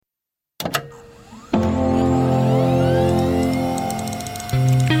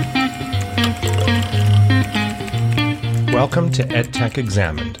Welcome to EdTech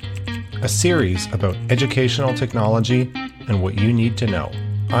Examined, a series about educational technology and what you need to know.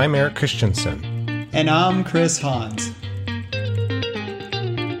 I'm Eric Christensen. And I'm Chris Hans.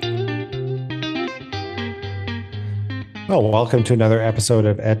 Well, welcome to another episode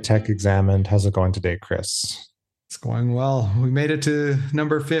of EdTech Examined. How's it going today, Chris? It's going well. We made it to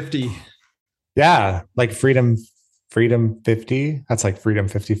number 50. Yeah, like Freedom 50. That's like Freedom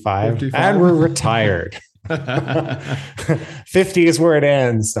 55. 55. And we're retired. 50 is where it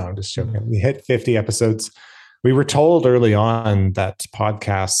ends. No, I'm just joking. We hit 50 episodes. We were told early on that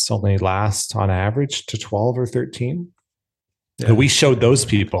podcasts only last on average to 12 or 13. Yeah. And we showed those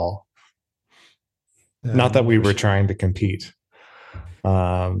people. Yeah, not that we were trying to compete.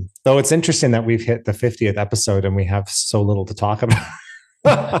 Though it's interesting that we've hit the 50th episode and we have so little to talk about.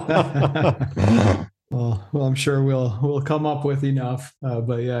 Well, I'm sure we'll come up with enough.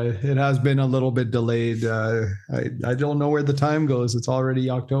 But yeah, it has been a little bit delayed. I don't know where the time goes. It's already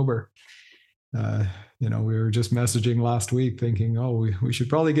October. We were just messaging last week thinking, we should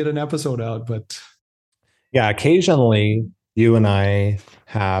probably get an episode out. But yeah, occasionally you and I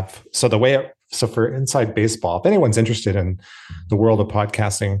have. So for Inside Baseball, if anyone's interested in the world of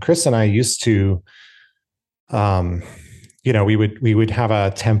podcasting, Chris and I used to, we would have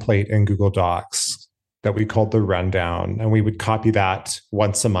a template in Google Docs that we called the rundown, and we would copy that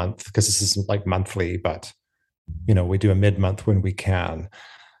once a month because this is like monthly, but we do a mid-month when we can.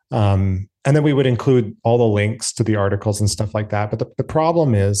 And then we would include all the links to the articles and stuff like that. But the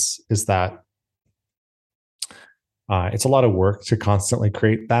problem is that it's a lot of work to constantly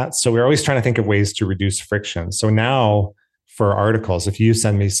create that. So we're always trying to think of ways to reduce friction. So now for articles, if you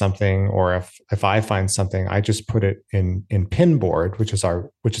send me something or if I find something, I just put it in Pinboard, which is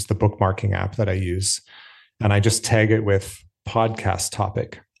the bookmarking app that I use. And I just tag it with podcast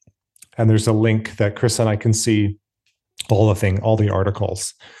topic. And there's a link that Chris and I can see all the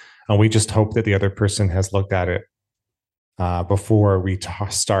articles. And we just hope that the other person has looked at it before we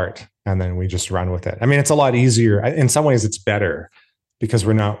start, and then we just run with it. I mean, it's a lot easier. In some ways, it's better because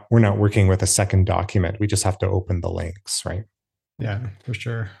we're not working with a second document. We just have to open the links, right? Yeah, for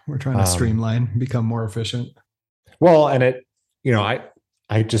sure. We're trying to streamline, become more efficient. Well, and I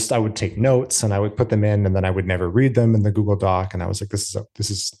would take notes and I would put them in, and then I would never read them in the Google Doc. And I was like, this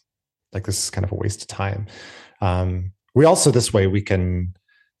is kind of a waste of time. We also, this way we can,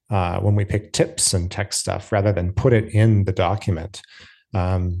 when we pick tips and tech stuff, rather than put it in the document,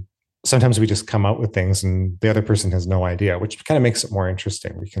 sometimes we just come out with things and the other person has no idea, which kind of makes it more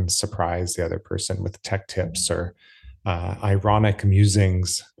interesting. We can surprise the other person with tech tips or ironic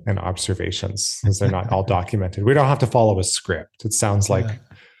musings and observations, because they're not all documented. We don't have to follow a script. It sounds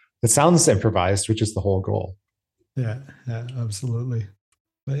improvised, which is the whole goal. Yeah, absolutely.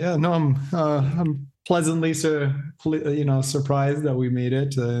 But yeah, no, I'm pleasantly surprised that we made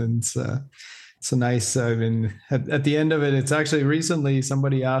it, and it's a nice. I mean, at the end of it, it's actually recently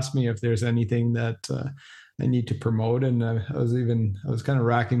somebody asked me if there's anything that I need to promote, and I was kind of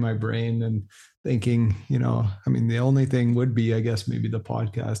racking my brain and thinking, I mean, the only thing would be, I guess, maybe the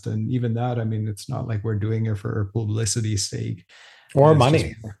podcast, and even that, I mean, it's not like we're doing it for publicity's sake or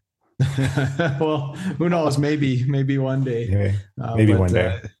money. Well, who knows? Maybe one day. Maybe one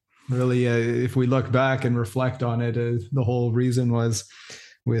day. Really, if we look back and reflect on it, the whole reason was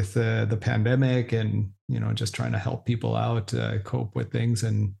with the pandemic and, just trying to help people out, cope with things.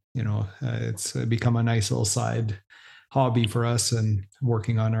 And, it's become a nice little side hobby for us, and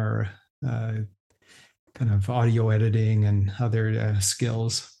working on our kind of audio editing and other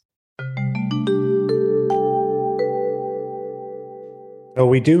skills. So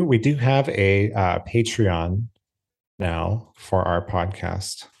we do have a Patreon now for our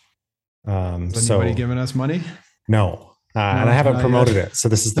podcast. Is anybody giving us money? No, and I haven't promoted it. So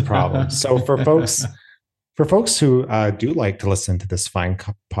this is the problem. So for folks who do like to listen to this fine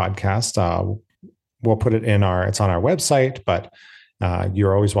podcast, we'll put it it's on our website, but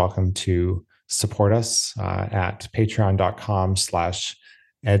you're always welcome to support us at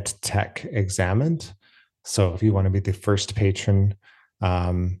patreon.com/edtechexamined. So if you want to be the first patron,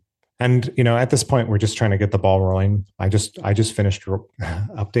 and at this point, we're just trying to get the ball rolling. I just finished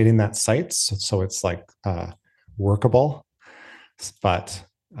updating that site, so it's like workable. But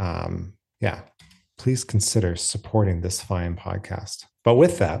please consider supporting this fine podcast. But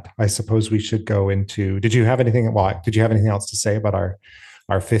with that, I suppose we should go into. Did you have anything else to say about our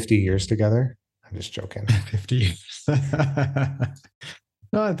 50 years together? I'm just joking. 50 years.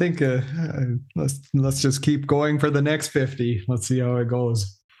 No, I think let's just keep going for the next 50. Let's see how it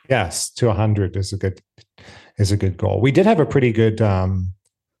goes. Yes, to 100 is a good goal. We did have a pretty good.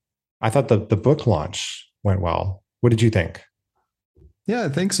 I thought the book launch went well. What did you think? Yeah, I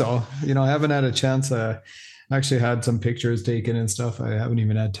think so. I haven't had a chance. I actually had some pictures taken and stuff. I haven't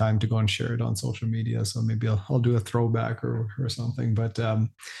even had time to go and share it on social media. So maybe I'll do a throwback or something. But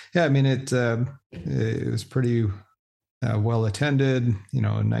yeah, I mean, it was pretty well attended,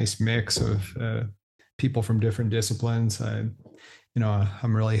 a nice mix of people from different disciplines. I'm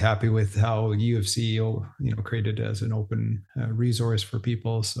really happy with how U of C, created as an open resource for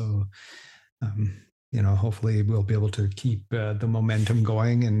people. So, hopefully we'll be able to keep the momentum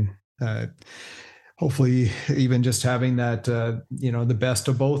going, and hopefully even just having that, the best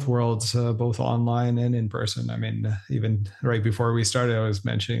of both worlds, both online and in person. I mean, even right before we started, I was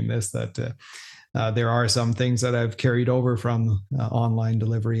mentioning this, that there are some things that I've carried over from online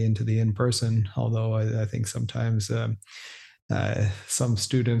delivery into the in-person, although I think sometimes some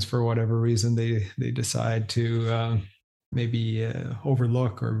students, for whatever reason, they decide to maybe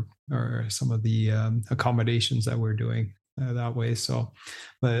overlook or some of the accommodations that we're doing that way. So,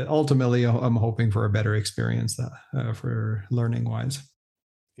 but ultimately, I'm hoping for a better experience for learning wise.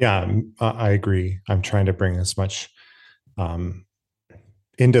 Yeah, I agree. I'm trying to bring as much um,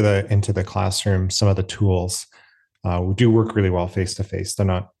 into the classroom. Some of the tools do work really well face to face. They're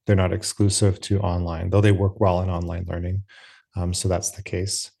not exclusive to online, though they work well in online learning. So that's the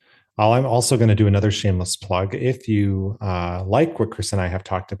case. I'm also going to do another shameless plug. If you like what Chris and I have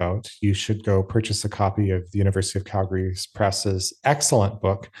talked about, you should go purchase a copy of the University of Calgary Press's excellent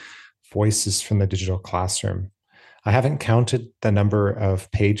book, Voices from the Digital Classroom. I haven't counted the number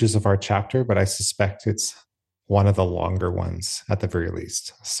of pages of our chapter, but I suspect it's one of the longer ones at the very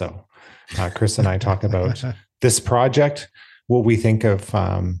least. So Chris and I talk about this project, what we think of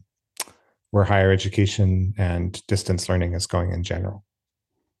where higher education and distance learning is going in general.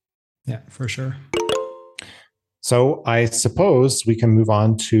 Yeah, for sure. So I suppose we can move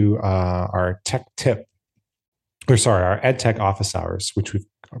on to our tech tip, our EdTech office hours,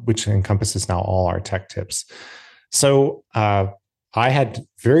 which encompasses now all our tech tips. So I had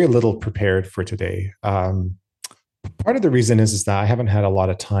very little prepared for today. Part of the reason is that I haven't had a lot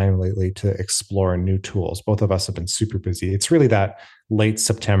of time lately to explore new tools. Both of us have been super busy. It's really that late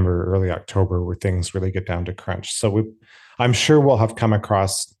September, early October where things really get down to crunch. So I'm sure we'll have come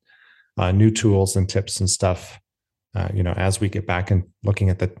across new tools and tips and stuff, as we get back and looking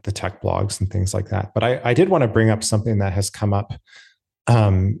at the tech blogs and things like that. But I did want to bring up something that has come up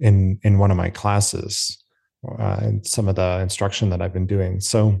in one of my classes and some of the instruction that I've been doing.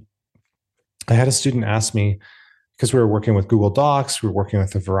 So I had a student ask me, because we were working with Google Docs, we were working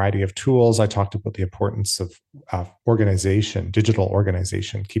with a variety of tools. I talked about the importance of organization, digital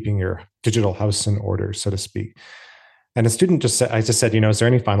organization, keeping your digital house in order, so to speak. And a student I just said, is there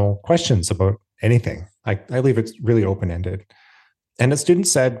any final questions about anything? I leave it really open-ended. And a student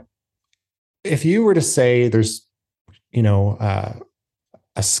said, if you were to say there's, a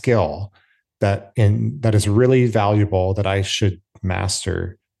skill that is really valuable that I should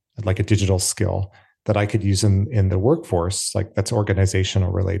master, like a digital skill that I could use in the workforce, like that's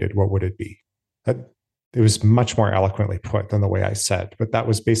organizational related, what would it be? It was much more eloquently put than the way I said, but that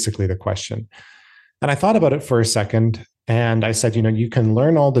was basically the question. And I thought about it for a second, and I said, you can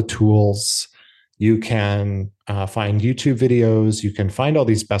learn all the tools, you can find YouTube videos, you can find all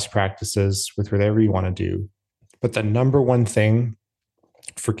these best practices with whatever you want to do. But the number one thing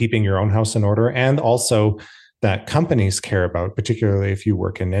for keeping your own house in order, and also that companies care about, particularly if you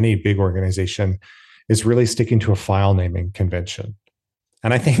work in any big organization, is really sticking to a file naming convention.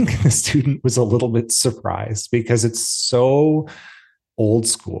 And I think the student was a little bit surprised because it's so old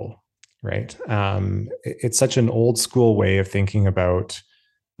school, right? It's such an old school way of thinking about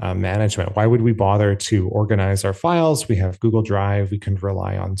management. Why would we bother to organize our files? We have Google Drive, we can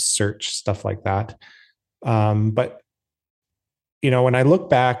rely on search, stuff like that. But when I look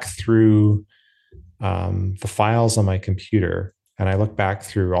back through the files on my computer, and I look back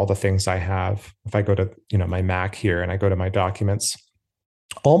through all the things I have, if I go to my Mac here and I go to my documents,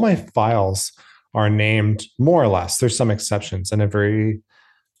 all my files are named more or less. There's some exceptions in a very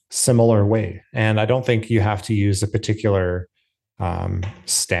similar way. And I don't think you have to use a particular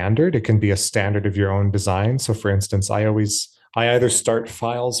standard. It can be a standard of your own design. So for instance, I either start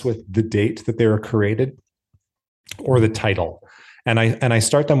files with the date that they were created or the title. And I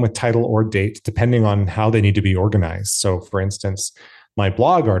start them with title or date, depending on how they need to be organized. So for instance, my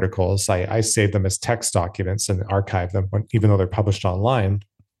blog articles, I save them as text documents and archive them, even though they're published online.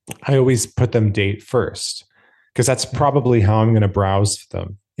 I always put them date first, because that's probably how I'm going to browse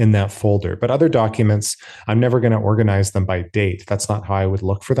them in that folder. But other documents, I'm never going to organize them by date. That's not how I would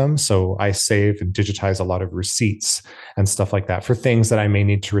look for them. So I save and digitize a lot of receipts and stuff like that for things that I may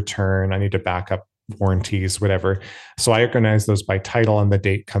need to return. I need to back up warranties, whatever. So I organize those by title, and the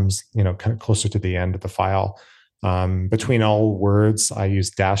date comes, kind of closer to the end of the file. Between all words, I use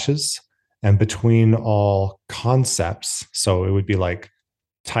dashes, and between all concepts, so it would be like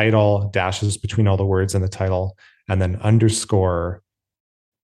title, dashes between all the words in the title, and then underscore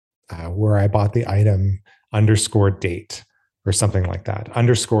where I bought the item, underscore date, or something like that.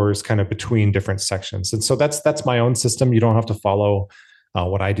 Underscores kind of between different sections. And so that's my own system. You don't have to follow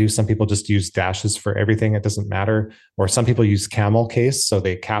what I do. Some people just use dashes for everything. It doesn't matter. Or some people use camel case. So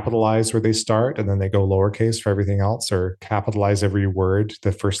they capitalize where they start and then they go lowercase for everything else, or capitalize every word,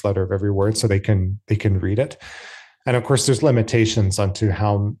 the first letter of every word, so they can read it. And of course, there's limitations onto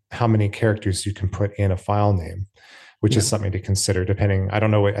how many characters you can put in a file name, which is something to consider depending. I don't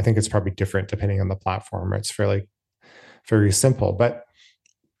know. I think it's probably different depending on the platform. It's very simple. But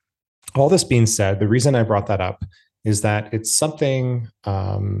all this being said, the reason I brought that up is that it's something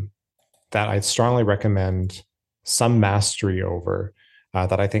that I'd strongly recommend some mastery over,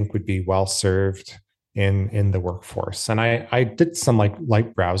 that I think would be well served in the workforce. And I did some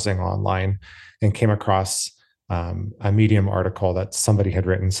light browsing online and came across a Medium article that somebody had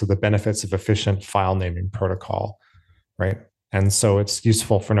written. So the benefits of efficient file naming protocol, right? And so it's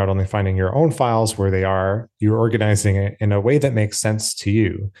useful for not only finding your own files where they are, you're organizing it in a way that makes sense to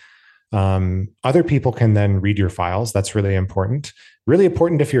you. Other people can then read your files. That's really important. Really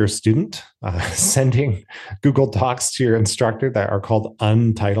important if you're a student. Sending Google Docs to your instructor that are called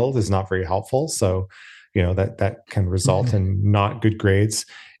untitled is not very helpful. So, that can result in not good grades.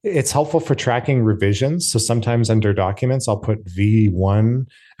 It's helpful for tracking revisions. So sometimes under documents, I'll put V1,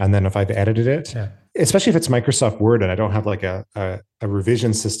 and then if I've edited it, especially if it's Microsoft Word and I don't have like a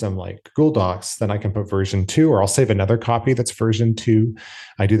revision system like Google Docs, then I can put version 2, or I'll save another copy that's version 2.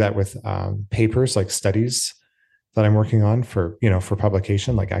 I do that with papers, like studies that I'm working on for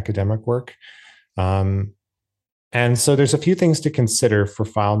publication, like academic work. And so there's a few things to consider for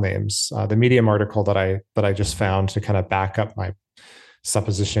file names. The Medium article that I just found to kind of back up my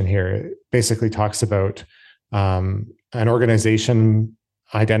supposition here basically talks about an organization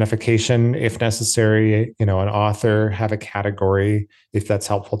identification, if necessary, an author, have a category, if that's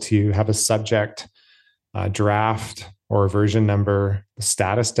helpful to you, have a subject, draft or a version number,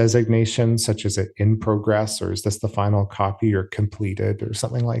 status designation, such as it in progress, or is this the final copy, or completed, or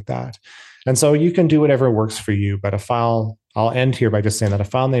something like that. And so you can do whatever works for you, but I'll end here by just saying that a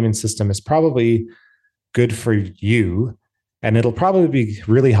file naming system is probably good for you, and it'll probably be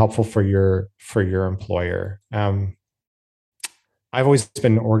really helpful for your employer. I've always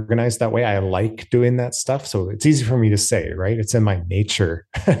been organized that way. I like doing that stuff. So it's easy for me to say, right? It's in my nature.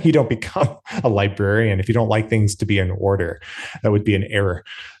 You don't become a librarian if you don't like things to be in order. That would be an error.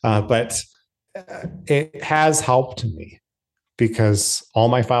 But it has helped me because all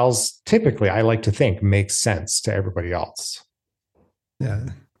my files, typically, I like to think, make sense to everybody else. Yeah.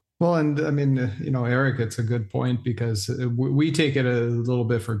 Well, and I mean, Eric, it's a good point because we take it a little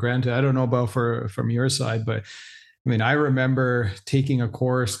bit for granted. I don't know about from your side, but I mean, I remember taking a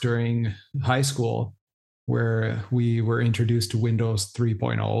course during high school where we were introduced to Windows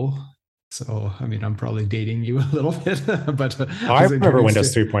 3.0. So, I mean, I'm probably dating you a little bit, but I remember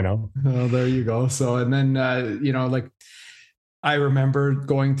Windows 3.0. Oh, there you go. So, and then, I remember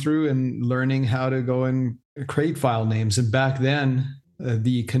going through and learning how to go and create file names. And back then,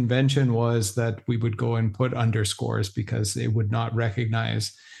 the convention was that we would go and put underscores because it would not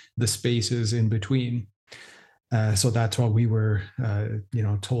recognize the spaces in between. So that's what we were,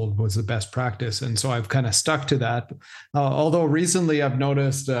 told was the best practice. And so I've kind of stuck to that. Although recently I've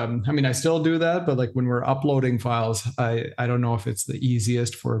noticed, I still do that, but like when we're uploading files, I don't know if it's the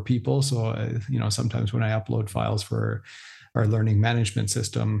easiest for people. So, sometimes when I upload files for our learning management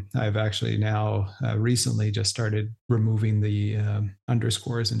system, I've actually now recently just started removing the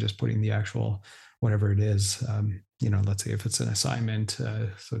underscores and just putting the actual, whatever it is, let's say if it's an assignment.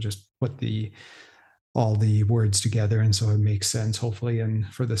 So just put all the words together, and so it makes sense hopefully and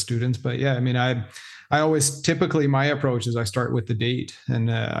for the students. But yeah, I mean, I always, typically my approach is I start with the date,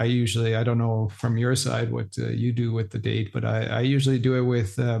 and I don't know from your side what you do with the date, but I usually do it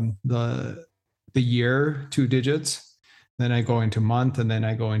with the year, 2 digits, then I go into month, and then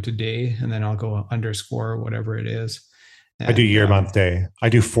I go into day, and then I'll go underscore whatever it is. And I do year, month, day. I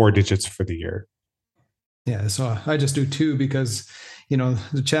do 4 digits for the year. Yeah, so I just do 2 because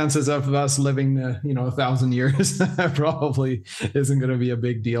the chances of us living 1,000 years probably isn't going to be a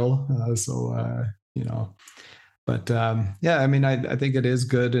big deal. But yeah, I mean, I think it is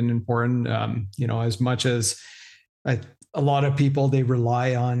good and important. As much as a lot of people, they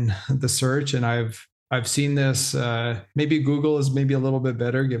rely on the search, and I've I've seen this. Maybe Google is maybe a little bit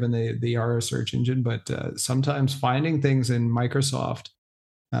better given they are a search engine, but sometimes finding things in Microsoft,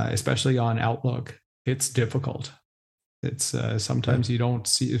 especially on Outlook, it's difficult. It's sometimes you don't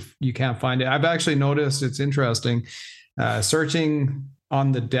see if you can't find it. I've actually noticed it's interesting searching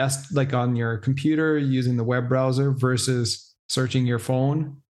on the desk, like on your computer using the web browser versus searching your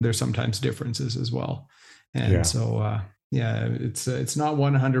phone. There's sometimes differences as well, and so yeah, it's not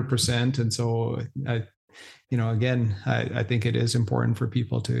 100%. And so again, I think it is important for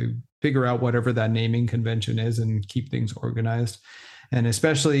people to figure out whatever that naming convention is and keep things organized. And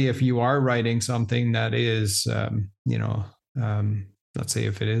especially if you are writing something that is, let's say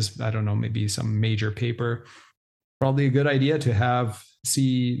if it is, I don't know, maybe some major paper, probably a good idea to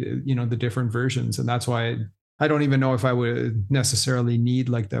see the different versions. And that's why I don't even know if I would necessarily need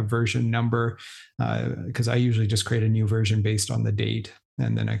like the version number, because I usually just create a new version based on the date,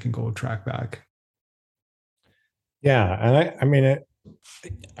 and then I can go track back. Yeah. And I mean,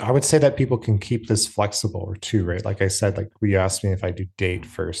 I would say that people can keep this flexible too, right? Like I said, like you asked me if I do date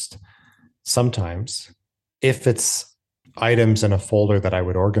first. Sometimes, if it's items in a folder that I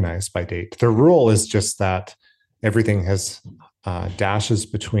would organize by date, the rule is just that everything has dashes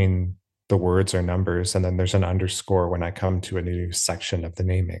between the words or numbers, and then there's an underscore when I come to a new section of the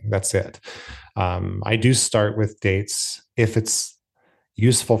naming. That's it. I do start with dates if it's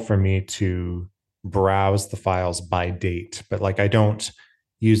useful for me to browse the files by date, but like I don't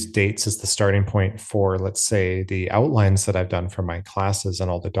use dates as the starting point for, let's say, the outlines that I've done for my classes and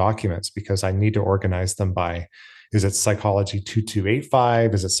all the documents, because I need to organize them by, is it psychology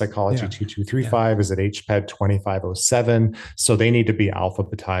 2285? Is it psychology 2235? Is it HPED 2507? So they need to be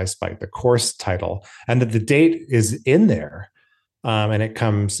alphabetized by the course title, and the date is in there. And it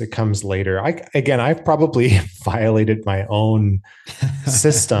comes later. I've probably violated my own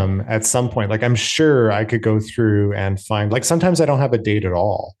system at some point. Like I'm sure I could go through and find, like sometimes I don't have a date at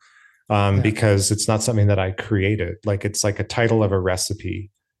all, because it's not something that I created. Like it's like a title of a recipe,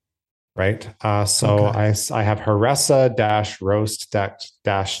 right? So okay. I have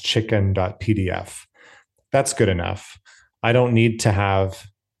harissa-roast-chicken.pdf. That's good enough. I don't need to have.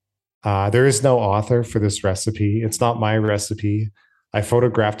 There is no author for this recipe. It's not my recipe. I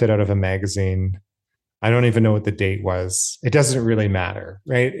photographed it out of a magazine. I don't even know what the date was. It doesn't really matter,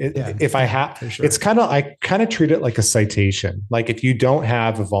 right? If I have, sure. I kind of treat it like a citation. Like if you don't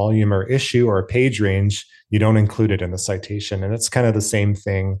have a volume or issue or a page range, you don't include it in the citation. And it's kind of the same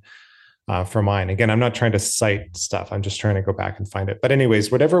thing for mine. Again, I'm not trying to cite stuff. I'm just trying to go back and find it. But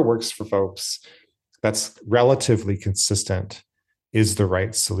anyways, whatever works for folks, that's relatively consistent, is the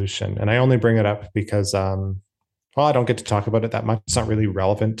right solution. And I only bring it up because, I don't get to talk about it that much. It's not really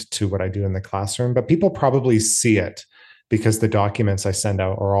relevant to what I do in the classroom, but people probably see it because the documents I send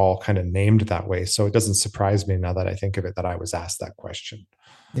out are all kind of named that way. So it doesn't surprise me now that I think of it that I was asked that question.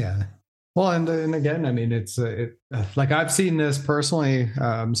 Yeah. Well, and again, I mean, it's like I've seen this personally.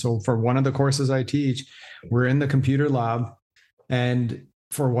 So for one of the courses I teach, we're in the computer lab, and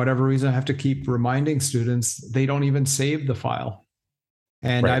for whatever reason, I have to keep reminding students they don't even save the file.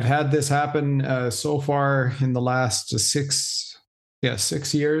 And right. I've had this happen so far in the last 6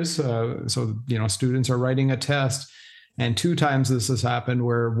 years. So, students are writing a test, and 2 times this has happened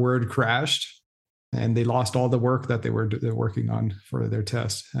where Word crashed and they lost all the work that they're working on for their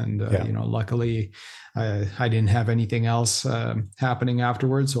test. And, luckily I didn't have anything else happening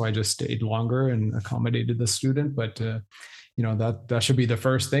afterwards. So I just stayed longer and accommodated the student. But, that should be the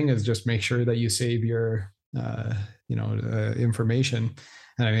first thing, is just make sure that you save your information.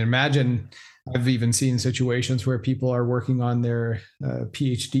 And I mean, imagine, I've even seen situations where people are working on their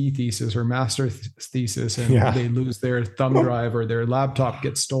PhD thesis or master thesis, and they lose their thumb drive or their laptop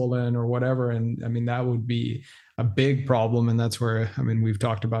gets stolen or whatever. And I mean, that would be a big problem. And that's where, I mean, we've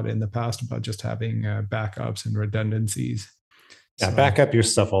talked about it in the past about just having backups and redundancies. Yeah, back up your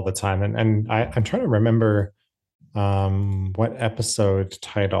stuff all the time. And I'm trying to remember what episode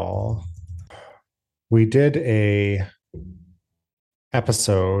title. We did a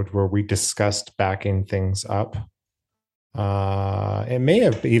episode where we discussed backing things up. It may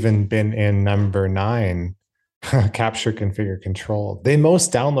have even been in number 9, capture, configure, control. The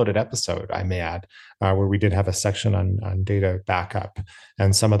most downloaded episode, I may add, where we did have a section on data backup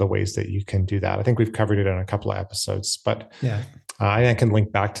and some of the ways that you can do that. I think we've covered it in a couple of episodes, but I can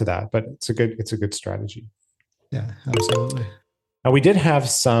link back to that. But it's a good strategy. Yeah, absolutely. We did have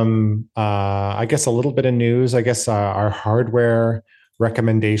some, I guess, a little bit of news. I guess our hardware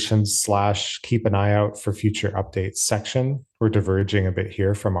recommendations / keep an eye out for future updates section. We're diverging a bit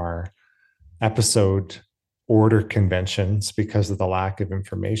here from our episode order conventions because of the lack of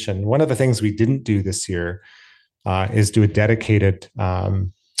information. One of the things we didn't do this year is do a dedicated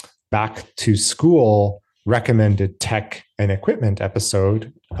back to school recommended tech and equipment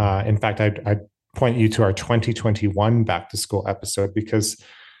episode. In fact, I'd point you to our 2021 back to school episode because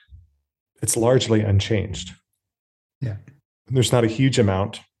it's largely unchanged. Yeah. There's not a huge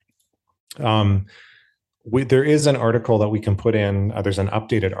amount. There is an article that we can put in. There's an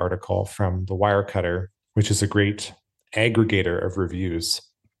updated article from the Wirecutter, which is a great aggregator of reviews.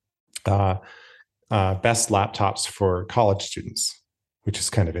 Best laptops for college students, which is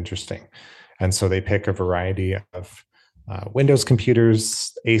kind of interesting. And so they pick a variety of Windows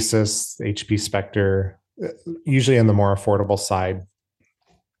computers, Asus, HP Spectre, usually on the more affordable side.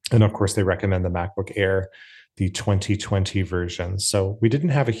 And of course, they recommend the MacBook Air, the 2020 version. So we didn't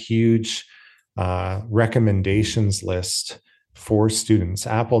have a huge recommendations list for students.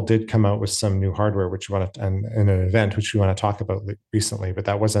 Apple did come out with some new hardware, which we want to, and in an event which we want to talk about recently, but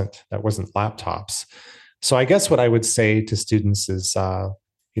that wasn't laptops. So I guess what I would say to students is,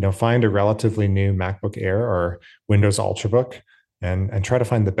 find a relatively new MacBook Air or Windows Ultrabook, and try to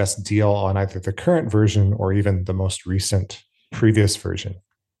find the best deal on either the current version or even the most recent previous version.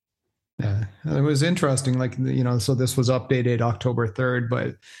 Yeah, it was interesting. So this was updated October 3rd,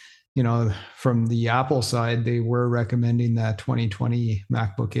 but from the Apple side, they were recommending that 2020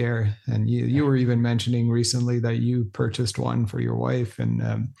 MacBook Air. And you were even mentioning recently that you purchased one for your wife.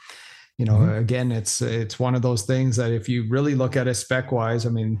 And, again, it's one of those things that if you really look at it spec wise, I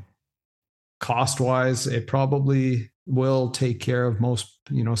mean, cost wise, it probably will take care of most,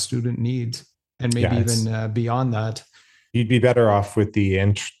 student needs and maybe even beyond that. You'd be better off with the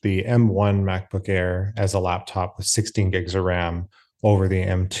M1 MacBook Air as a laptop with 16 gigs of RAM over the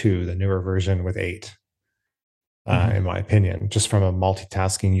M2, the newer version with 8, in my opinion. Just from a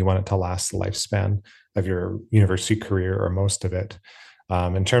multitasking, you want it to last the lifespan of your university career or most of it.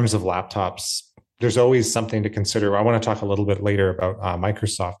 In terms of laptops, there's always something to consider. I want to talk a little bit later about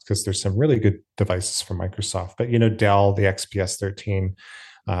Microsoft because there's some really good devices from Microsoft. But, Dell, the XPS 13,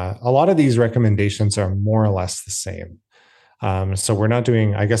 a lot of these recommendations are more or less the same. So we're not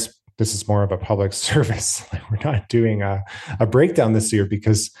doing, I guess, this is more of a public service. We're not doing a breakdown this year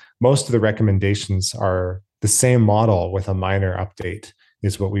because most of the recommendations are the same model with a minor update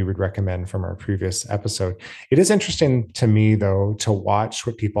is what we would recommend from our previous episode. It is interesting to me, though, to watch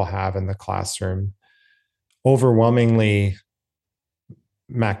what people have in the classroom. Overwhelmingly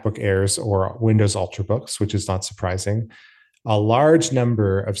MacBook Airs or Windows Ultrabooks, which is not surprising. A large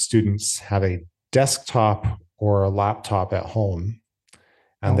number of students have a desktop or a laptop at home,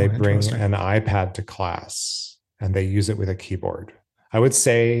 and they bring an iPad to class and they use it with a keyboard. I would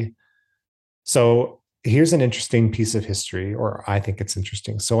say, so here's an interesting piece of history, or I think it's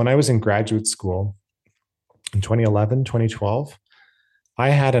interesting. So when I was in graduate school in 2011, 2012, I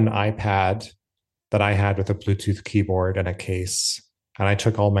had an iPad that I had with a Bluetooth keyboard and a case, and I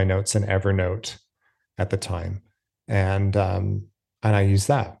took all my notes in Evernote at the time, and I used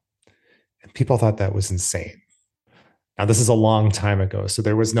that. And people thought that was insane. Now, this is a long time ago, so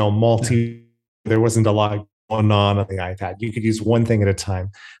there was no there wasn't a lot going on the iPad. You could use one thing at a time,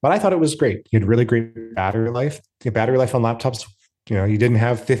 but I thought it was great. You had really great battery life. The battery life on laptops, you didn't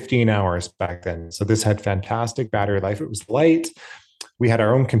have 15 hours back then. So this had fantastic battery life. It was light. We had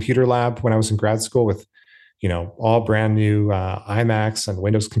our own computer lab when I was in grad school with, all brand new iMacs and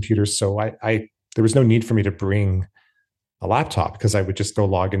Windows computers. So I there was no need for me to bring a laptop because I would just go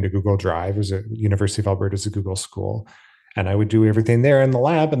log into Google Drive. It was a University of Alberta, is a Google school. And I would do everything there in the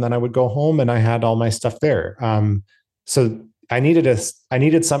lab. And then I would go home and I had all my stuff there. So I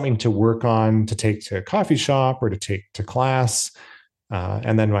needed something to work on, to take to a coffee shop or to take to class.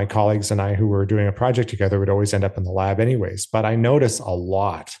 And then my colleagues and I who were doing a project together would always end up in the lab anyways. But I notice a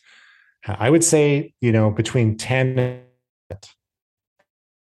lot. I would say, between 10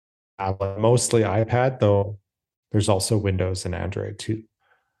 and mostly iPad, though there's also Windows and Android too.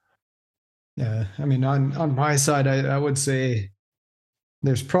 Yeah, I mean, on my side, I would say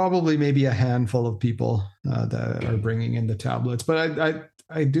there's probably maybe a handful of people that are bringing in the tablets, but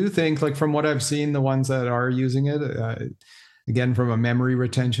I do think, like, from what I've seen, the ones that are using it, again, from a memory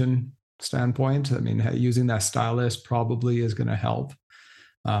retention standpoint, I mean, using that stylus probably is going to help.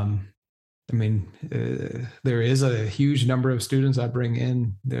 I mean, there is a huge number of students that bring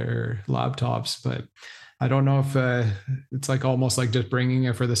in their laptops, but I don't know if it's like almost like just bringing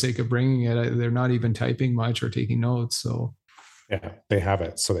it for the sake of bringing it. They're not even typing much or taking notes. So yeah, they have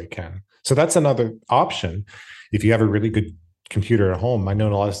it so they can. So that's another option. If you have a really good computer at home, I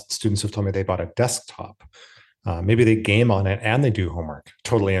know a lot of students have told me they bought a desktop Maybe they game on it and they do homework.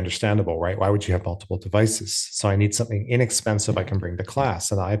 Totally understandable, right? Why would you have multiple devices? So I need something inexpensive I can bring to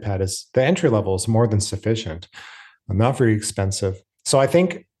class. And the iPad is the entry level is more than sufficient. I'm not very expensive. So I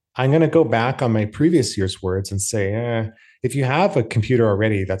think I'm going to go back on my previous year's words and say, if you have a computer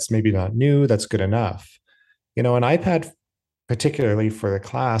already that's maybe not new, that's good enough. An iPad, particularly for the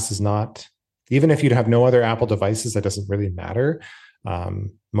class, is not, even if you'd have no other Apple devices, that doesn't really matter.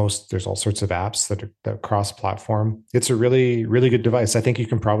 There's all sorts of apps that cross platform. It's a really, really good device. I think you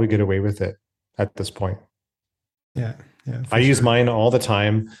can probably get away with it at this point. Yeah. I use mine all the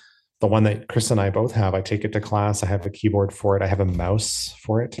time. The one that Chris and I both have, I take it to class. I have a keyboard for it. I have a mouse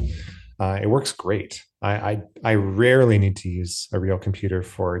for it. It works great. I rarely need to use a real computer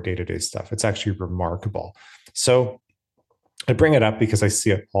for day-to-day stuff. It's actually remarkable. So I bring it up because I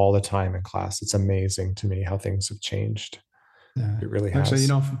see it all the time in class. It's amazing to me how things have changed. Yeah. It really has.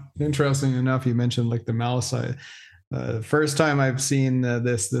 Actually, interesting enough, you mentioned like the mouse. First time I've seen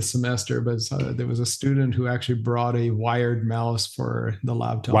this semester, but there was a student who actually brought a wired mouse for the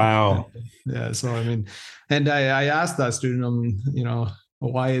laptop. Wow. Yeah. So I mean, and I asked that student,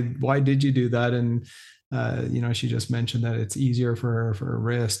 why did you do that? And she just mentioned that it's easier for her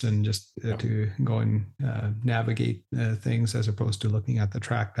wrist and just to go and navigate things as opposed to looking at the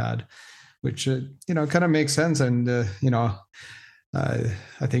trackpad, which kind of makes sense. And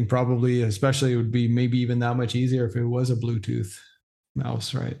I think probably, especially, it would be maybe even that much easier if it was a Bluetooth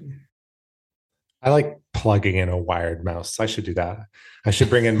mouse, right? I like plugging in a wired mouse. I should do that. I should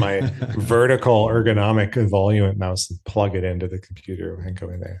bring in my vertical ergonomic Evoluent mouse and plug it into the computer and go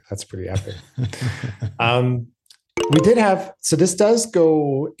in there. That's pretty epic. So this does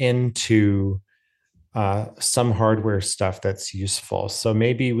go into some hardware stuff that's useful. So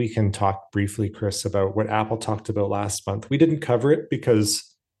maybe we can talk briefly, Chris, about what Apple talked about last month. We didn't cover it because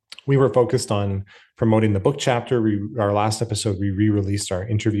we were focused on promoting the book chapter. Our last episode, we re-released our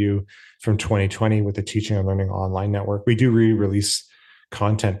interview from 2020 with the Teaching and Learning Online Network. We do re-release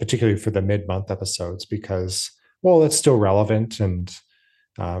content, particularly for the mid-month episodes, because, well, it's still relevant and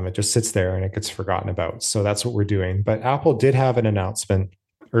it just sits there and it gets forgotten about. So that's what we're doing. But Apple did have an announcement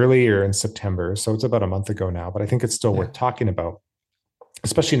earlier in September, so it's about a month ago now, but I think it's still worth talking about,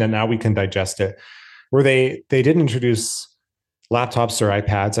 especially that now we can digest it, where they did introduce laptops or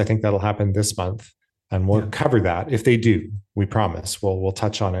iPads. I think that'll happen this month, and we'll cover that. If they do, we promise we'll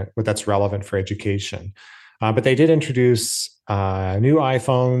touch on it, but that's relevant for education. But they did introduce new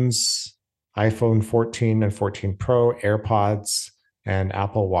iPhones, iPhone 14 and 14 Pro, AirPods, and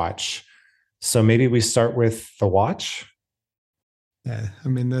Apple Watch. So maybe we start with the watch. Yeah, I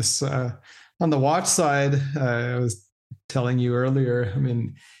mean, this on the watch side, I was telling you earlier, I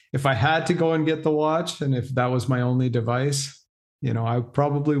mean, if I had to go and get the watch, and if that was my only device, I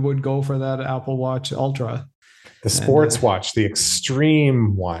probably would go for that Apple Watch Ultra. The sports watch, the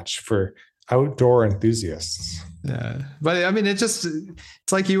extreme watch for outdoor enthusiasts. Yeah. But I mean, it's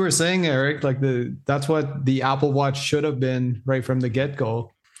like you were saying, Eric, like that's what the Apple Watch should have been right from the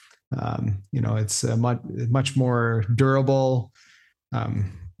get-go. It's much more durable.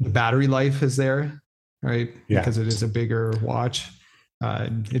 The battery life is there, right? Yeah. Because it is a bigger watch.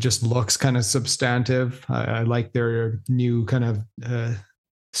 It just looks kind of substantive. I like their new kind of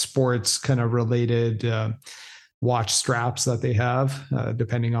sports kind of related watch straps that they have,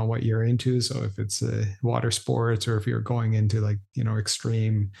 depending on what you're into. So if it's water sports, or if you're going into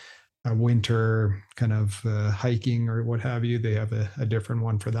extreme winter kind of hiking or what have you, they have a different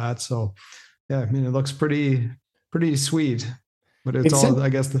one for that. So yeah, I mean, it looks pretty sweet, but I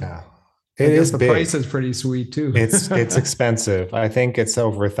guess the price is pretty sweet too. It's expensive. I think it's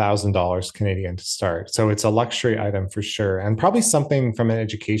over $1,000 Canadian to start. So it's a luxury item for sure, and probably something from an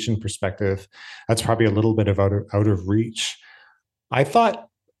education perspective that's probably a little bit of out of reach. I thought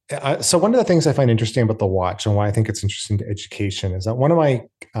so. One of the things I find interesting about the watch, and why I think it's interesting to education, is that one of my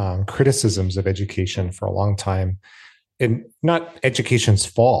criticisms of education for a long time, and not education's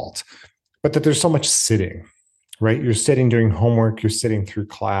fault, but that there's so much sitting. Right, you're sitting during homework. You're sitting through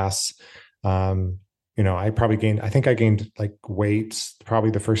class. I gained like weight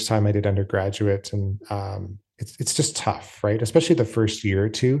probably the first time I did undergraduate, and it's just tough, right? Especially the first year or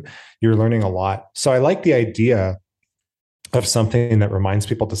two, you're learning a lot. So I like the idea of something that reminds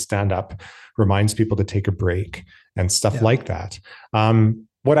people to stand up, reminds people to take a break, and stuff like that.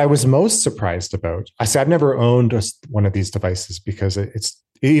 What I was most surprised about, I've never owned one of these devices because it's,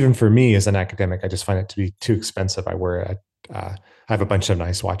 even for me as an academic, I just find it to be too expensive. I have a bunch of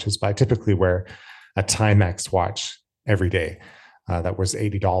nice watches, but I typically wear a Timex watch every day that was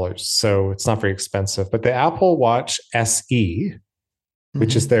 $80. So it's not very expensive. But the Apple Watch SE,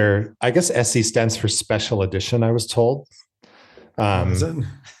 which is Mm-hmm. their, I guess SE stands for special edition, I was told. Oh, is Um,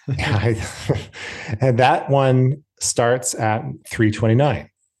 it? yeah, and that one starts at 329.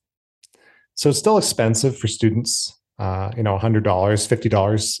 So it's still expensive for students. $100,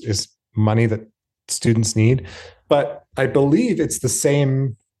 $50 is money that students need. But I believe it's the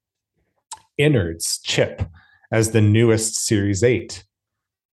same innards chip as the newest Series 8.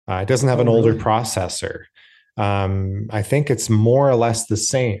 It doesn't have Oh, an older really? processor. I think it's more or less the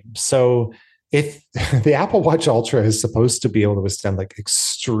same. So if the Apple Watch Ultra is supposed to be able to withstand like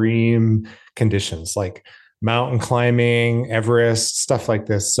extreme conditions, like mountain climbing, Everest, stuff like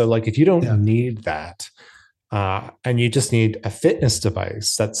this. So like if you don't Yeah. need that, and you just need a fitness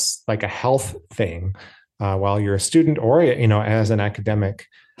device that's like a health thing, while you're a student or as an academic,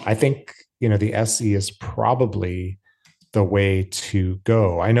 I think the SE is probably the way to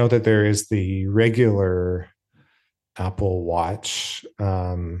go. I know that there is the regular Apple Watch,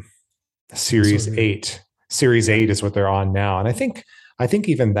 So Series 8. Series yeah. 8 is what they're on now. And I think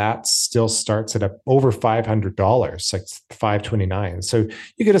even that still starts at over $500, like 529. So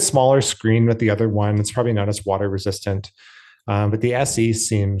you get a smaller screen with the other one. It's probably not as water resistant, but the SE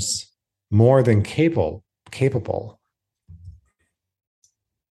seems more than capable.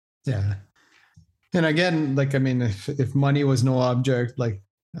 Yeah. And again, like, I mean, if money was no object, like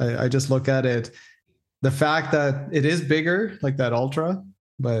I just look at it, the fact that it is bigger, like that Ultra,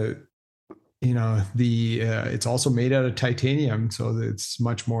 but the it's also made out of titanium, so it's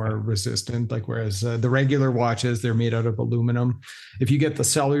much more resistant. Like whereas the regular watches, they're made out of aluminum. If you get the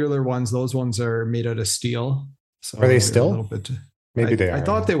cellular ones, those ones are made out of steel, Are so they they're a little still? bit. Maybe they I are.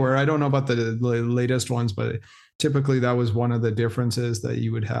 thought Yeah. they were. I don't know about the latest ones, but typically that was one of the differences that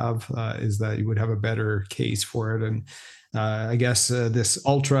you would have, is that you would have a better case for it. And I guess this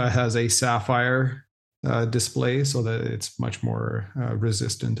Ultra has a sapphire display, so that it's much more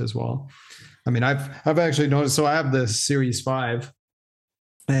resistant as well. I mean, I've actually noticed. So I have the Series 5,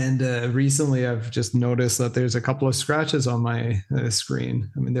 and recently I've just noticed that there's a couple of scratches on my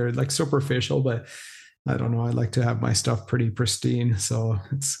screen. I mean, they're like superficial, but I don't know. I like to have my stuff pretty pristine, so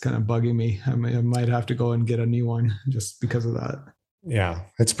it's kind of bugging me. I might have to go and get a new one just because of that. Yeah,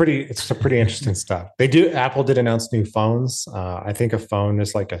 it's a pretty interesting stuff. Apple did announce new phones. I think a phone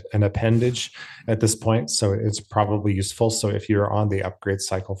is like an appendage at this point, so it's probably useful. So if you're on the upgrade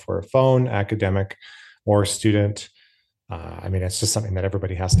cycle for a phone, academic or student, I mean, it's just something that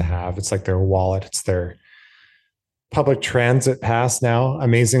everybody has to have. It's like their wallet, it's their public transit pass now,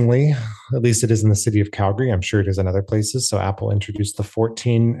 amazingly. At least it is in the city of Calgary. I'm sure it is in other places. So Apple introduced the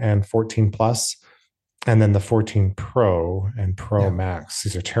 14 and 14 Plus, and then the 14 Pro and Pro Yeah. Max.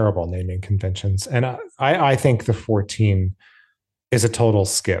 These are terrible naming conventions. And I think the 14 is a total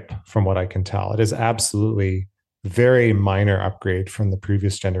skip from what I can tell. It is absolutely very minor upgrade from the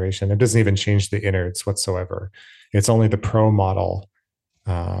previous generation. It doesn't even change the innards whatsoever. It's only the Pro model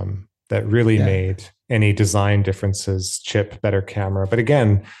that really Yeah. made any design differences, chip, better camera. But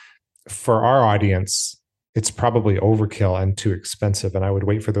again, for our audience, it's probably overkill and too expensive. And I would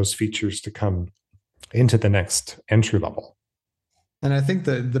wait for those features to come into the next entry level. And I think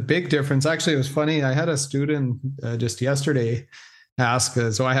the big difference, actually, it was funny. I had a student just yesterday ask,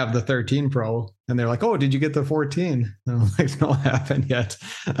 so I have the 13 Pro, and they're like, "Oh, did you get the 14?" And I'm like, "No, I haven't yet."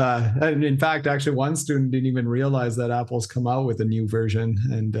 And in fact, actually, one student didn't even realize that Apple's come out with a new version,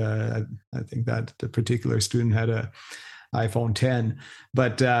 and I think that the particular student had a iPhone 10.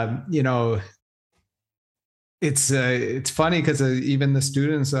 But it's funny because even the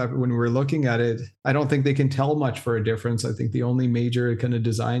students, when we're looking at it, I don't think they can tell much for a difference. I think the only major kind of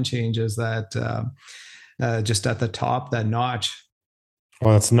design change is that just at the top, that notch.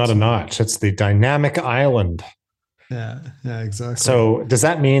 Well, it's not a So notch, it's the dynamic island. yeah, exactly. So does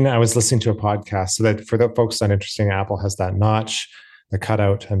that mean I was listening to a podcast so that for the folks not interested, Apple has that notch, the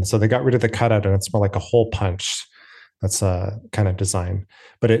cutout. And so they got rid of the cutout and it's more like a hole punch. That's a kind of design,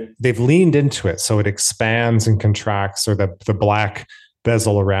 but they've leaned into it. So it expands and contracts, or the black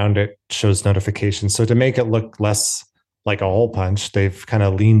bezel around it shows notifications. So to make it look less like a hole punch, they've kind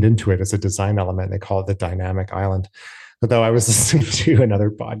of leaned into it as a design element. They call it the dynamic island. Although I was listening to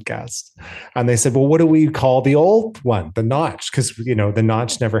another podcast and they said, well, what do we call the old one? The notch. Because, the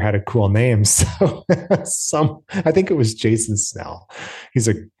notch never had a cool name. So I think it was Jason Snell. He's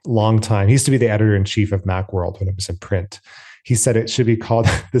a long time. He used to be the editor in chief of Macworld when it was in print. He said it should be called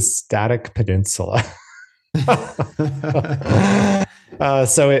the Static Peninsula. There's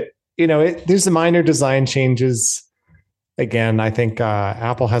the minor design changes. Again, I think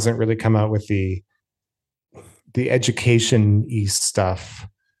Apple hasn't really come out with the education-y stuff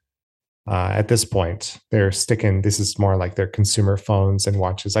At this point, they're sticking, this is more like their consumer phones and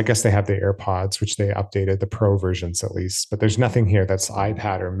watches. I guess they have the AirPods, which they updated, the pro versions at least, but there's nothing here that's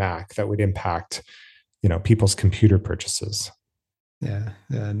iPad or Mac that would impact, people's computer purchases. Yeah,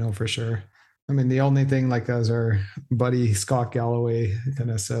 yeah, no, for sure. I mean, the only thing, like as our buddy Scott Galloway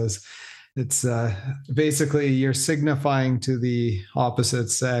kind of says, it's basically you're signifying to the opposite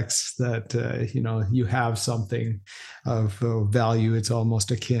sex that you have something of value. It's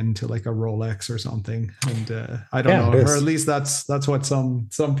almost akin to like a Rolex or something. And I don't Yeah, it know, or at is. least that's what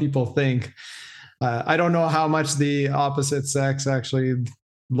some people think. I don't know how much the opposite sex actually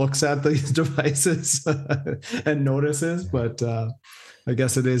looks at these devices and notices, but I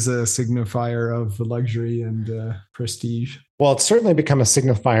guess it is a signifier of luxury and prestige. Well, it's certainly become a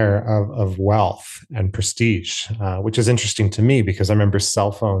signifier of wealth and prestige, which is interesting to me because I remember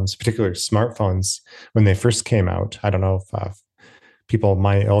cell phones, particularly smartphones, when they first came out. I don't know if people of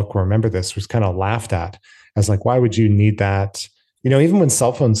my ilk will remember this, was kind of laughed at as like, why would you need that? Even when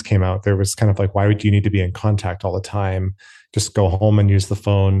cell phones came out, there was kind of like, why would you need to be in contact all the time? Just go home and use the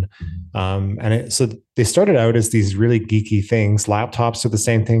phone. So they started out as these really geeky things. Laptops are the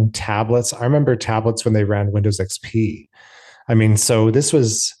same thing. Tablets. I remember tablets when they ran Windows XP. I mean, so this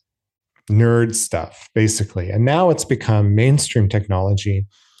was nerd stuff, basically. And now it's become mainstream technology.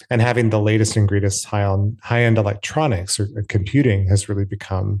 And having the latest and greatest high-end electronics or computing has really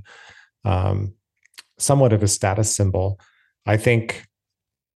become somewhat of a status symbol. I think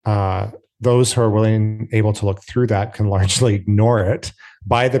those who are able to look through that can largely ignore it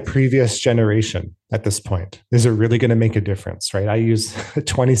by the previous generation at this point. Is it really going to make a difference, right? I use a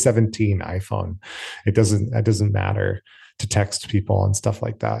 2017 iPhone. It doesn't matter to text people and stuff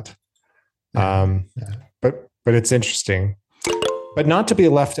like that. Yeah, But it's interesting, but not to be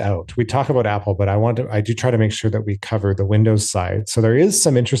left out. We talk about Apple, but I do try to make sure that we cover the Windows side. So there is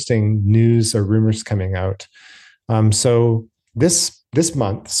some interesting news or rumors coming out. So this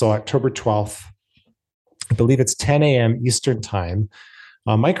month, so October 12th, I believe it's 10 a.m. Eastern time,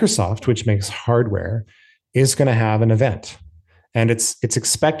 Microsoft, which makes hardware, is going to have an event. And it's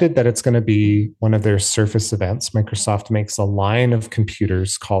expected that it's going to be one of their Surface events. Microsoft makes a line of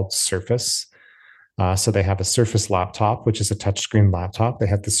computers called Surface. So they have a Surface laptop, which is a touchscreen laptop. They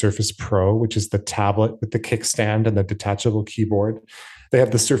have the Surface Pro, which is the tablet with the kickstand and the detachable keyboard. They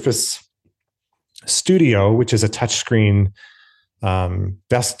have the Surface Studio, which is a touchscreen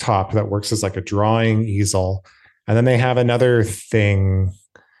desktop that works as like a drawing easel. And then they have another thing,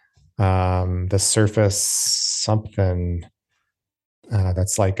 the Surface something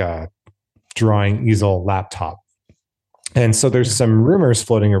that's like a drawing easel laptop. And so there's some rumors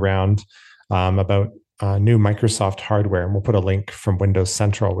floating around about new Microsoft hardware. And we'll put a link from Windows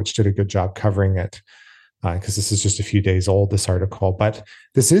Central, which did a good job covering it, because this is just a few days old, this article. But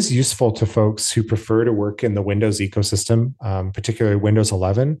this is useful to folks who prefer to work in the Windows ecosystem, particularly Windows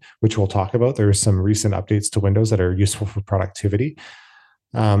 11, which we'll talk about. There are some recent updates to Windows that are useful for productivity.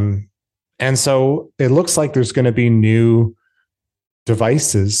 And so it looks like there's going to be new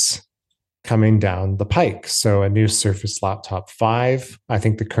devices coming down the pike. So a new Surface Laptop 5, I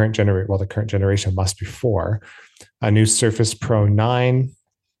think the current generation must be 4, a new Surface Pro 9,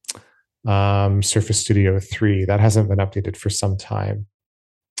 Surface Studio 3. That hasn't been updated for some time.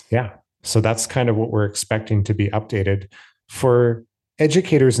 Yeah. So that's kind of what we're expecting to be updated for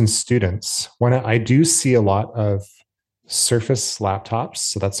educators and students. When I do see a lot of Surface laptops,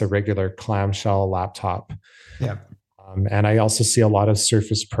 so that's a regular clamshell laptop. yeah, And I also see a lot of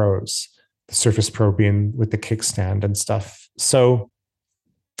Surface Pros, the Surface Pro being with the kickstand and stuff. So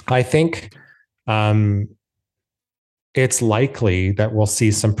I think it's likely that we'll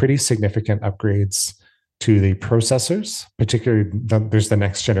see some pretty significant upgrades to the processors, particularly there's the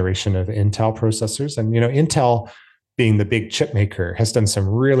next generation of Intel processors. And, Intel, being the big chip maker, has done some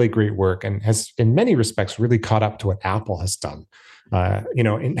really great work and has, in many respects, really caught up to what Apple has done.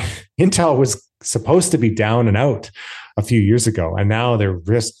 Intel was supposed to be down and out a few years ago, and now they're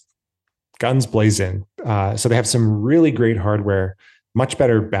just guns blazing. So they have some really great hardware, much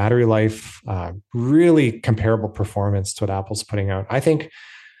better battery life, really comparable performance to what Apple's putting out. I think,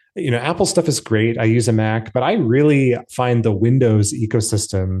 Apple stuff is great. I use a Mac, but I really find the Windows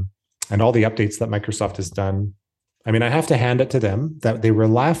ecosystem and all the updates that Microsoft has done. I mean, I have to hand it to them that they were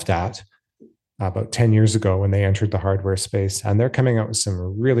laughed at about 10 years ago when they entered the hardware space, and they're coming out with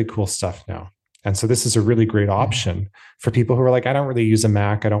some really cool stuff now. And so this is a really great option for people who are like, I don't really use a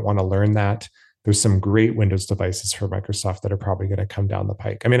Mac. I don't want to learn that. There's some great Windows devices for Microsoft that are probably going to come down the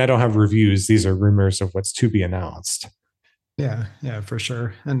pike. I mean, I don't have reviews. These are rumors of what's to be announced. yeah, for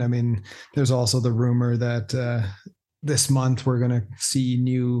sure. And I mean, there's also the rumor that this month we're going to see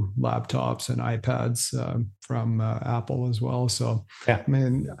new laptops and iPads from Apple as well. So, Yeah. I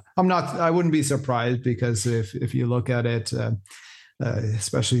mean, I wouldn't be surprised, because if you look at it,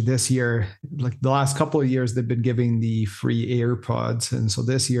 especially this year, like the last couple of years, they've been giving the free AirPods. And so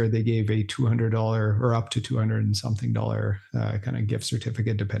this year they gave a $200 or up to $200 and something kind of gift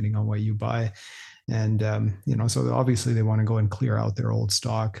certificate, depending on what you buy. And, so obviously they want to go and clear out their old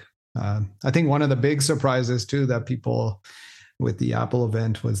stock. I think one of the big surprises too that people with the Apple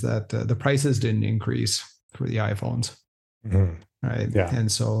event was that the prices didn't increase for the iPhones. Mm-hmm. Right. Yeah.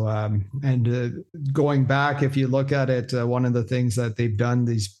 And so, going back, if you look at it, one of the things that they've done,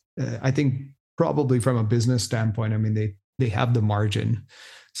 I think probably from a business standpoint, I mean, they have the margin,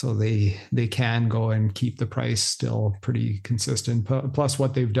 so they can go and keep the price still pretty consistent. Plus,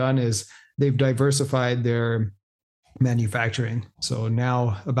 what they've done is they've diversified their manufacturing. So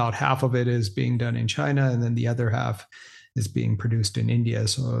now about half of it is being done in China, and then the other half is being produced in India.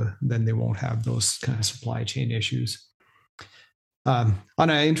 So then they won't have those kind of supply chain issues. On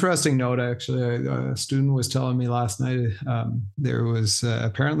an interesting note, actually, a student was telling me last night there was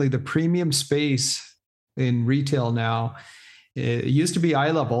apparently the premium space in retail now. It used to be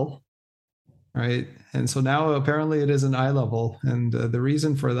eye level, right? And so now apparently it is an eye level. And the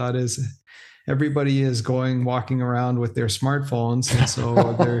reason for that is everybody is walking around with their smartphones. And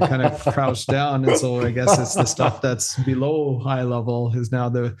so they're kind of crouched down. And so I guess it's the stuff that's below eye level is now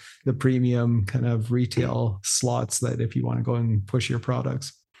the premium kind of retail slots that if you want to go and push your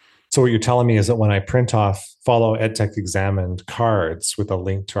products. So what you're telling me is that when I print off Follow EdTech Examined cards with a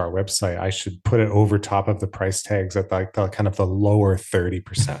link to our website, I should put it over top of the price tags at like the kind of the lower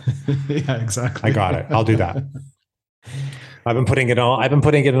 30%. Yeah, exactly. I got it. I'll do that. I've been putting it in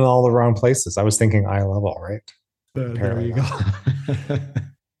all the wrong places. I was thinking eye level, right? There you go.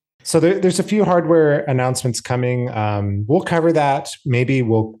 So there's a few hardware announcements coming. We'll cover that. Maybe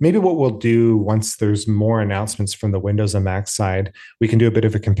what we'll do once there's more announcements from the Windows and Mac side, we can do a bit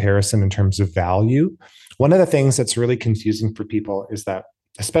of a comparison in terms of value. One of the things that's really confusing for people is that,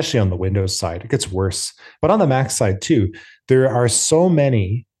 especially on the Windows side, it gets worse. But on the Mac side too, there are so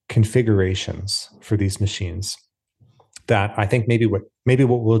many configurations for these machines that I think maybe what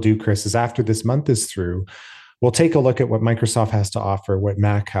we'll do, Chris, is after this month is through, we'll take a look at what Microsoft has to offer, what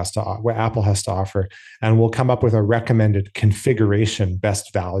Apple has to offer, and we'll come up with a recommended configuration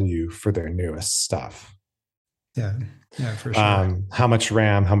best value for their newest stuff. Yeah, for sure. How much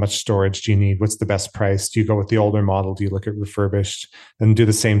RAM, how much storage do you need? What's the best price? Do you go with the older model? Do you look at refurbished? And do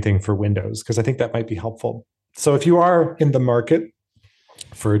the same thing for Windows? Because I think that might be helpful. So if you are in the market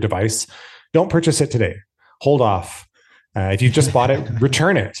for a device, don't purchase it today. Hold off. If you just bought it,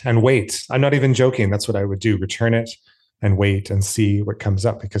 return it and wait. I'm not even joking. That's what I would do. Return it and wait and see what comes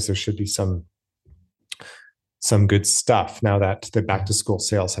up, because there should be some good stuff now that the back to school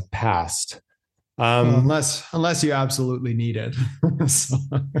sales have passed. Unless you absolutely need it. So.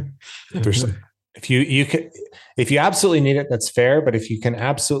 If you absolutely need it, that's fair. But if you can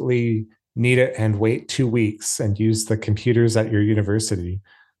absolutely need it and wait 2 weeks and use the computers at your university,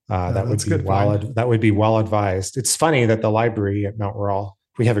 that would be well advised. It's funny that the library at Mount Royal,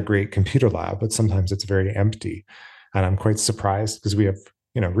 we have a great computer lab, but sometimes it's very empty, and I'm quite surprised because we have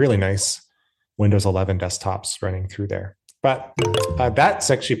really nice Windows 11 desktops running through there. But that's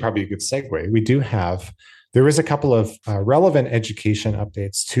actually probably a good segue. There is a couple of relevant education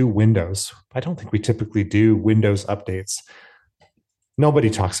updates to Windows. I don't think we typically do Windows updates. Nobody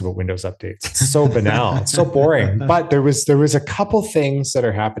talks about Windows updates. It's so banal. It's so boring. But there was a couple things that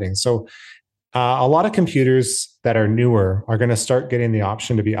are happening. So a lot of computers that are newer are going to start getting the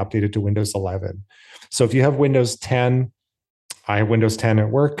option to be updated to Windows 11. So if you have Windows 10, I have Windows 10 at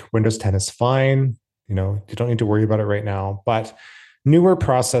work. Windows 10 is fine. You don't need to worry about it right now. But newer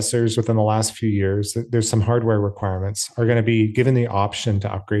processors within the last few years, there's some hardware requirements, are going to be given the option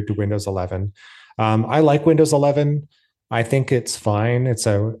to upgrade to Windows 11. I like Windows 11. I think it's fine. It's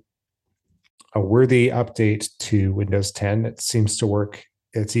a worthy update to Windows 10. It seems to work.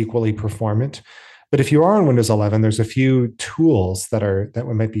 It's equally performant. But if you are on Windows 11, there's a few tools that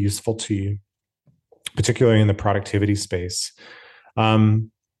might be useful to you, particularly in the productivity space.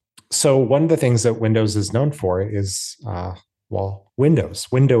 So one of the things that Windows is known for is,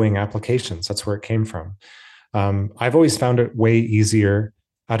 windowing applications. That's where it came from. I've always found it way easier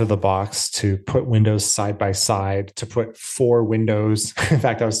out of the box to put windows side by side, to put 4 windows. In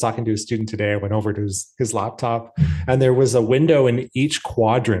fact, I was talking to a student today. I went over to his laptop, and there was a window in each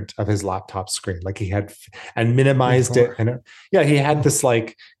quadrant of his laptop screen. Like he had and minimized it. And he had this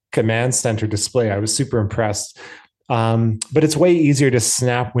like command center display. I was super impressed. But it's way easier to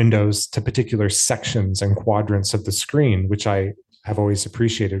snap windows to particular sections and quadrants of the screen, which I have always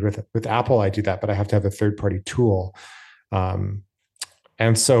appreciated. With Apple, I do that, but I have to have a third-party tool.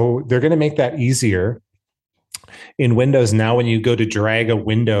 And so they're going to make that easier. In Windows now, when you go to drag a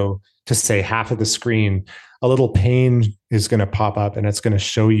window to say half of the screen, a little pane is going to pop up and it's going to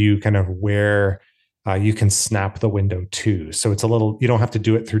show you kind of where you can snap the window to. So it's a little, you don't have to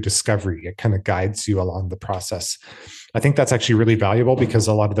do it through discovery. It kind of guides you along the process. I think that's actually really valuable because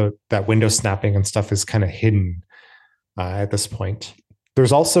a lot of that window snapping and stuff is kind of hidden at this point.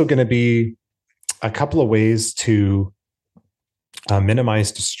 There's also going to be a couple of ways to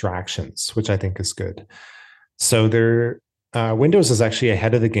minimize distractions, which I think is good. So Windows is actually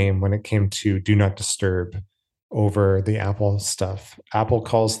ahead of the game when it came to do not disturb over the Apple stuff. Apple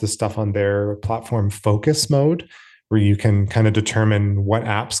calls the stuff on their platform focus mode, where you can kind of determine what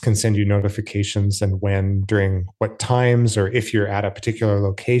apps can send you notifications and when, during what times, or if you're at a particular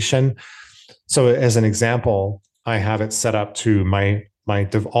location. So as an example, I have it set up to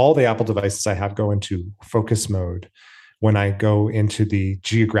all the Apple devices I have go into focus mode when I go into the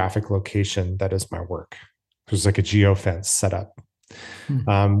geographic location that is my work. There's like a geofence set up.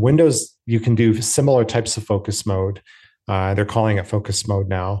 Windows, you can do similar types of focus mode. They're calling it focus mode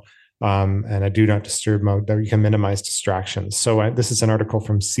now, and a do not disturb mode that you can minimize distractions. So this is an article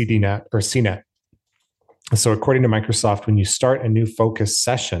from CDNet or CNET. So according to Microsoft, when you start a new focus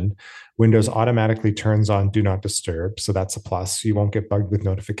session, Windows automatically turns on do not disturb. So that's a plus. You won't get bugged with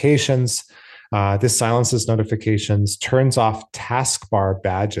notifications. This silences notifications, turns off taskbar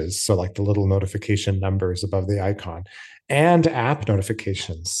badges, so like the little notification numbers above the icon, and app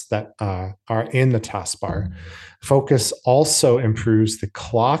notifications that are in the taskbar. Focus also improves the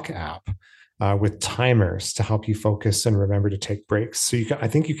clock app with timers to help you focus and remember to take breaks. So I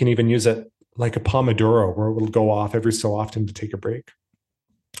think you can even use it like a Pomodoro, where it will go off every so often to take a break.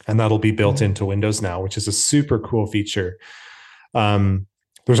 And that'll be built into Windows now, which is a super cool feature.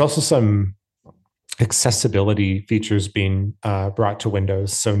 There's also some accessibility features being brought to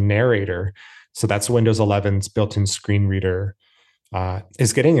Windows. So Narrator, so that's Windows 11's built-in screen reader,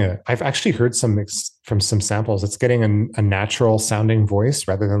 is getting I've actually heard from some samples, it's getting a natural sounding voice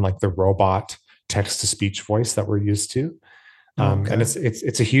rather than like the robot text-to-speech voice that we're used to. And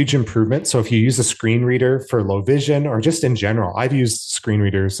it's a huge improvement. So if you use a screen reader for low vision or just in general, I've used screen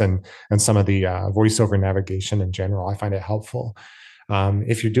readers and some of the voiceover navigation in general. I find it helpful.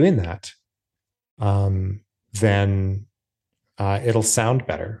 If you're doing that, then it'll sound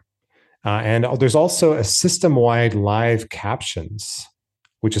better. And there's also a system-wide live captions,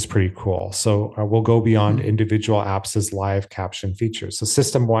 which is pretty cool. So we'll go beyond individual apps' live caption features. So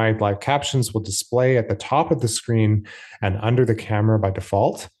system-wide live captions will display at the top of the screen and under the camera by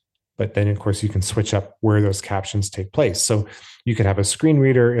default. But then, of course, you can switch up where those captions take place. So you could have a screen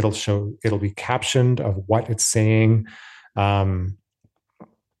reader. It'll be captioned of what it's saying. You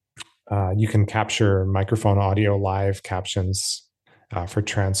can capture microphone audio live captions for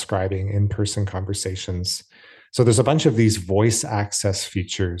transcribing in-person conversations. So there's a bunch of these voice access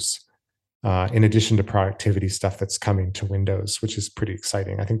features in addition to productivity stuff that's coming to Windows, which is pretty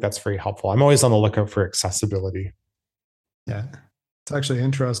exciting. I think that's very helpful. I'm always on the lookout for accessibility. Yeah, it's actually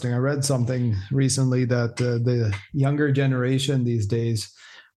interesting. I read something recently that the younger generation these days,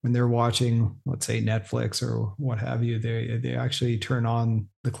 when they're watching, let's say, Netflix or what have you, they actually turn on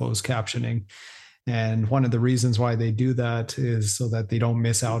the closed captioning. And one of the reasons why they do that is so that they don't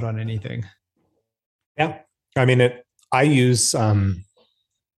miss out on anything. Yeah. I mean, I'm used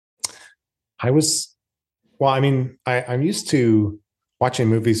to watching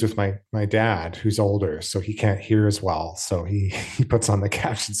movies with my dad, who's older, so he can't hear as well. So he puts on the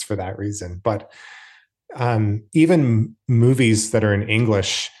captions for that reason. But even movies that are in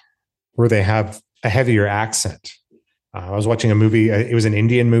English where they have a heavier accent. I was watching a movie, it was an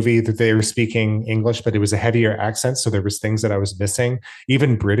Indian movie that they were speaking English, but it was a heavier accent. So there was things that I was missing.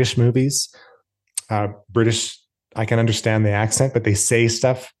 Even British movies, British, I can understand the accent, but they say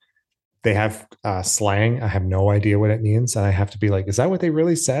stuff. They have slang. I have no idea what it means. And I have to be like, is that what they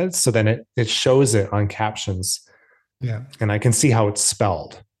really said? So then it shows it on captions. Yeah. And I can see how it's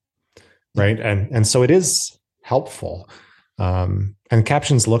spelled. Right. And so it is helpful. And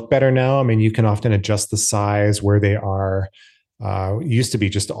captions look better now. I mean, you can often adjust the size where they are. It used to be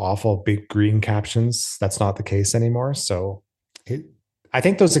just awful big green captions. That's not the case anymore. So I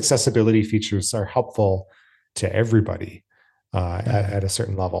think those accessibility features are helpful to everybody at a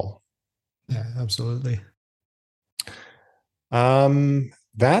certain level. Yeah, absolutely.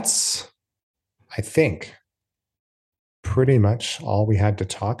 That's, I think, pretty much all we had to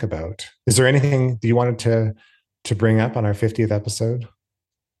talk about. Is there anything you wanted to to bring up on our 50th episode?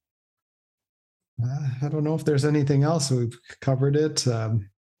 I don't know if there's anything else. We've covered it.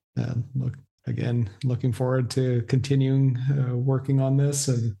 And looking forward to continuing working on this,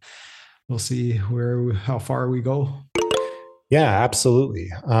 and we'll see how far we go. Yeah,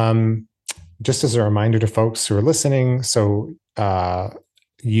 absolutely. Just as a reminder to folks who are listening, so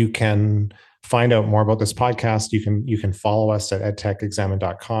you can find out more about this podcast. You can follow us at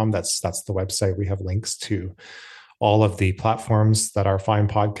edtechexamined.com. That's the website. We have links to all of the platforms that our fine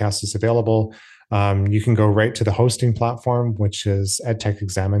podcast is available. You can go right to the hosting platform, which is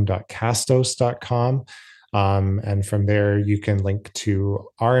edtechexamined.castos.com. And from there, you can link to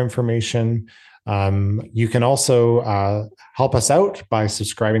our information. You can also help us out by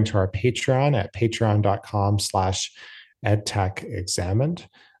subscribing to our Patreon at patreon.com/edtechexamined.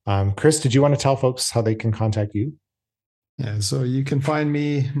 Chris, did you want to tell folks how they can contact you? Yeah, so you can find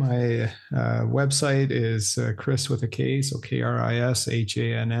me. My website is Chris with a K, so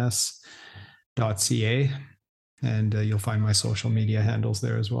KRISHANS.ca, and you'll find my social media handles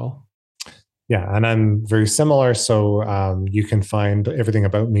there as well. Yeah, and I'm very similar. So you can find everything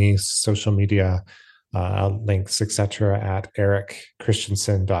about me, social media links, etc., at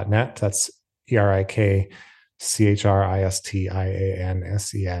erikchristiansen.net. That's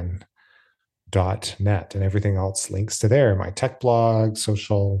ErikChristiansen.net, and everything else links to there. My tech blog,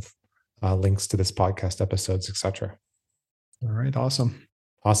 social links to this podcast episodes, etc. All right, awesome.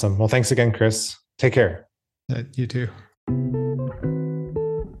 Well, thanks again, Chris. Take care. You too.